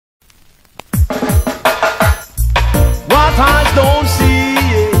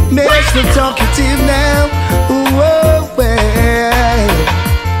Mr. Talkative now. Whoa, whoa,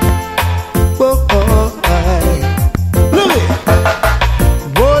 look it.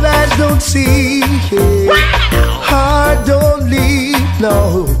 What eyes don't see, heart don't leave,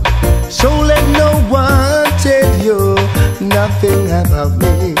 no. So let no one tell you nothing about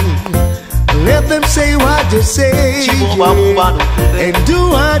me. Let them say what they say, and do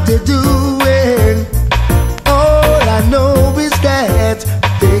what they do. And all I know is that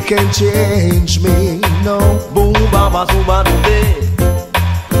they can change me, no. Boom baba zuba dunde,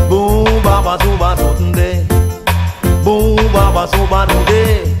 boom baba zuba dunde, boom baba zuba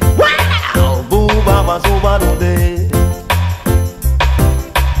dunde. Wow, boom baba zuba dunde.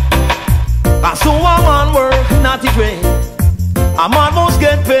 I saw a man work, not the train. A man must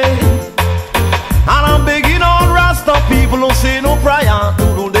get paid. And I'm begging on Rasta people, don't say no prayer to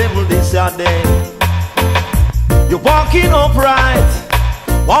the devil this or day. You're walking upright,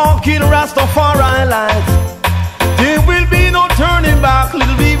 walking Rastafari light. There will be no turning back,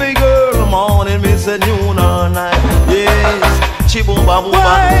 little baby girl. Morning, miss a noon or night. Yes, chiboom babu.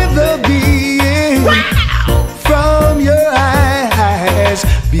 Wipe the beam from your eyes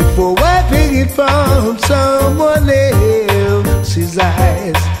before wiping it from someone else's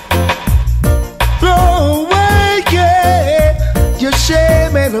eyes. Throw away, yeah, your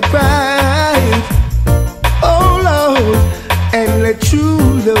shame and the pride. Oh Lord, and let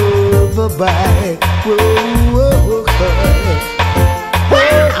true love abide. Whoa, whoa, whoa,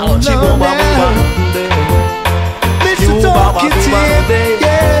 no, now. Mr. Talkative,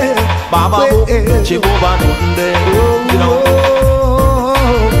 yeah.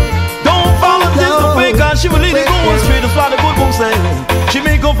 Don't follow this the fake, she will lead it going straight. That's why the good book say she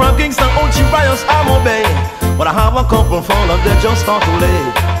may go from Kingston, oh, she riots, I'm obey. But I have a couple full of them just start to lay.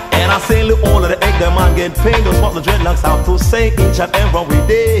 And I say, look, all of the egg, them man get paid. That's what the dreadlocks have to say each and every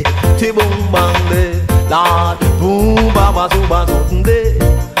day. T-boom, bang, day, Lord, boom, baba, zuba, zootin,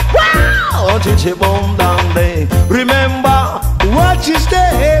 wow, chi-chi-boom, dang, day. Remember, watch your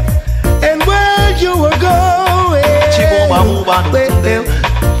step and where you are going. Well,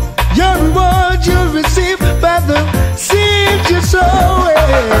 your reward you'll receive by the seed you're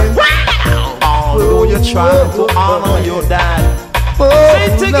sowing. Wow! Although you try to honor your dad, say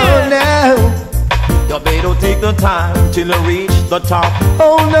it again. No, you better take the time till you reach the top.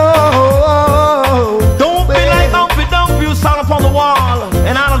 Oh no! Don't be like Humpty Dumpty, you stand upon the wall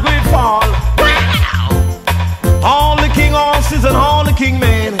and on a great fall. Wow! All the king horses and all the king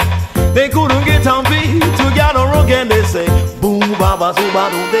men, they couldn't get on beat together again. They say, boom, baba, zuba,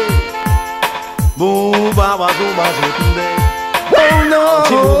 dunde. Boom, baba, zuba, dunde. Oh no!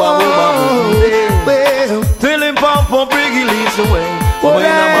 Well, till him papa Briggy leads the way. What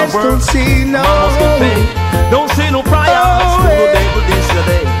eyes don't see, no. Don't see no prior. Oh, the devil this your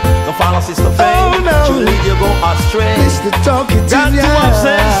day. No follow sister Faye. Oh, no. She'll lead you go astray. Mr. Talkative, got to have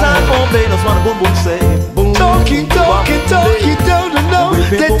sense and obey. That's what the boom boom say. Boom, talking, don't know.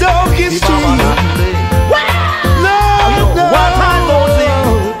 The dog is true. No. What time goes in?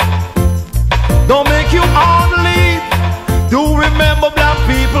 Don't make you only. Do remember black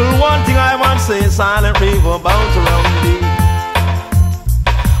people. One thing I want to say: silent river bound around me.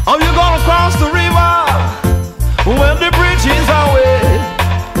 Are you gonna cross the river when the bridge is away?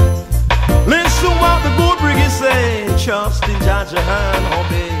 Listen what the good brigadier say. Trust in Jah and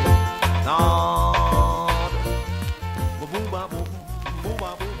obey. No.